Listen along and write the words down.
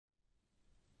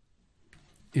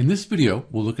In this video,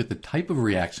 we'll look at the type of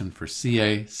reaction for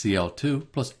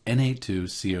CaCl2 plus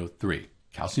Na2CO3,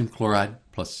 calcium chloride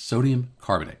plus sodium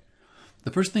carbonate.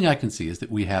 The first thing I can see is that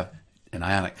we have an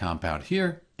ionic compound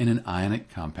here and an ionic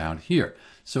compound here.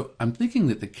 So I'm thinking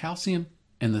that the calcium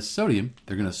and the sodium,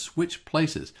 they're going to switch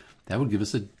places. That would give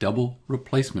us a double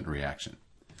replacement reaction.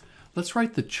 Let's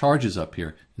write the charges up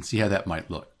here and see how that might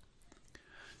look.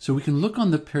 So we can look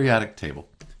on the periodic table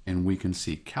and we can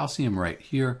see calcium right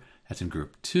here. That's in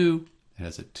group 2. It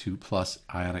has a 2 plus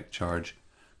ionic charge.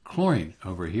 Chlorine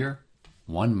over here,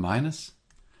 1 minus.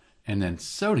 And then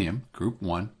sodium, group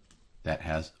 1, that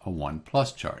has a 1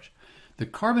 plus charge. The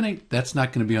carbonate, that's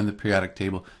not going to be on the periodic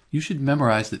table. You should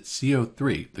memorize that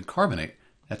CO3, the carbonate,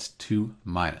 that's 2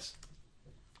 minus.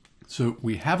 So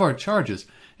we have our charges,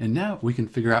 and now we can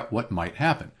figure out what might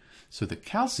happen. So the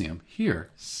calcium here,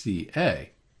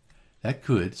 Ca, that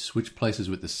could switch places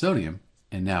with the sodium,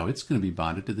 and now it's going to be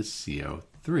bonded to the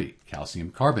CO3,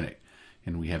 calcium carbonate.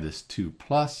 And we have this 2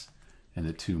 plus and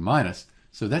the 2 minus,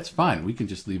 so that's fine. We can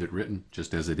just leave it written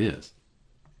just as it is.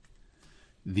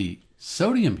 The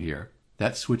sodium here,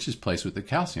 that switches place with the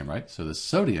calcium, right? So the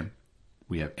sodium,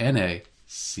 we have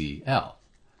NaCl.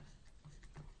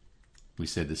 We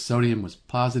said the sodium was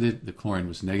positive, the chlorine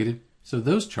was negative, so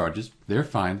those charges, they're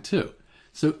fine too.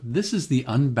 So this is the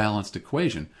unbalanced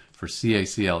equation for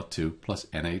CaCl2 plus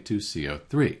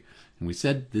Na2CO3. And we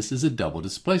said this is a double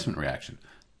displacement reaction.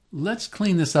 Let's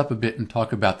clean this up a bit and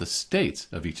talk about the states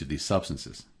of each of these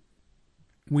substances.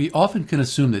 We often can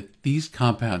assume that these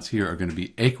compounds here are going to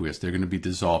be aqueous. They're going to be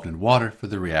dissolved in water for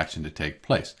the reaction to take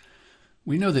place.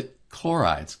 We know that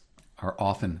chlorides are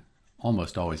often,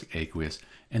 almost always aqueous.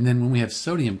 And then when we have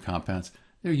sodium compounds,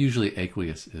 they're usually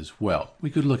aqueous as well.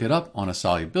 We could look it up on a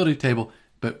solubility table,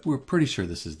 but we're pretty sure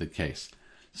this is the case.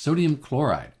 Sodium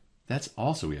chloride, that's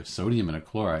also, we have sodium and a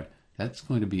chloride, that's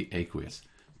going to be aqueous.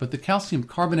 But the calcium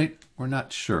carbonate, we're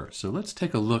not sure. So let's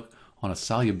take a look on a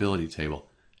solubility table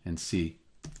and see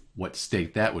what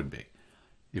state that would be.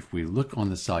 If we look on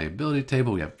the solubility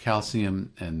table, we have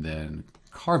calcium and then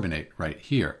carbonate right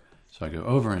here. So I go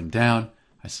over and down,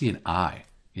 I see an I.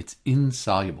 It's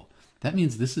insoluble. That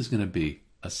means this is going to be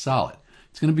a solid.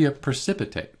 It's going to be a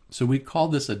precipitate. So we call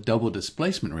this a double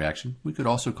displacement reaction. We could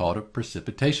also call it a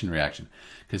precipitation reaction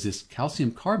because this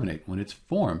calcium carbonate, when it's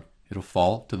formed, it'll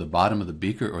fall to the bottom of the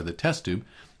beaker or the test tube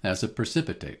as a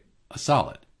precipitate, a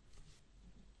solid.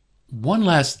 One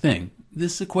last thing,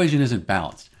 this equation isn't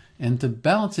balanced. And to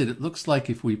balance it, it looks like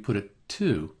if we put a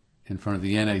 2 in front of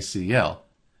the NaCl,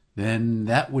 then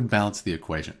that would balance the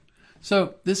equation.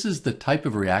 So this is the type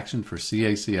of reaction for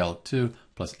CaCl2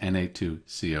 plus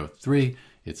Na2CO3.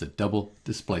 It's a double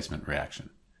displacement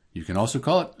reaction. You can also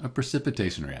call it a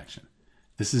precipitation reaction.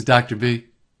 This is Dr. B,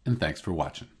 and thanks for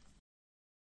watching.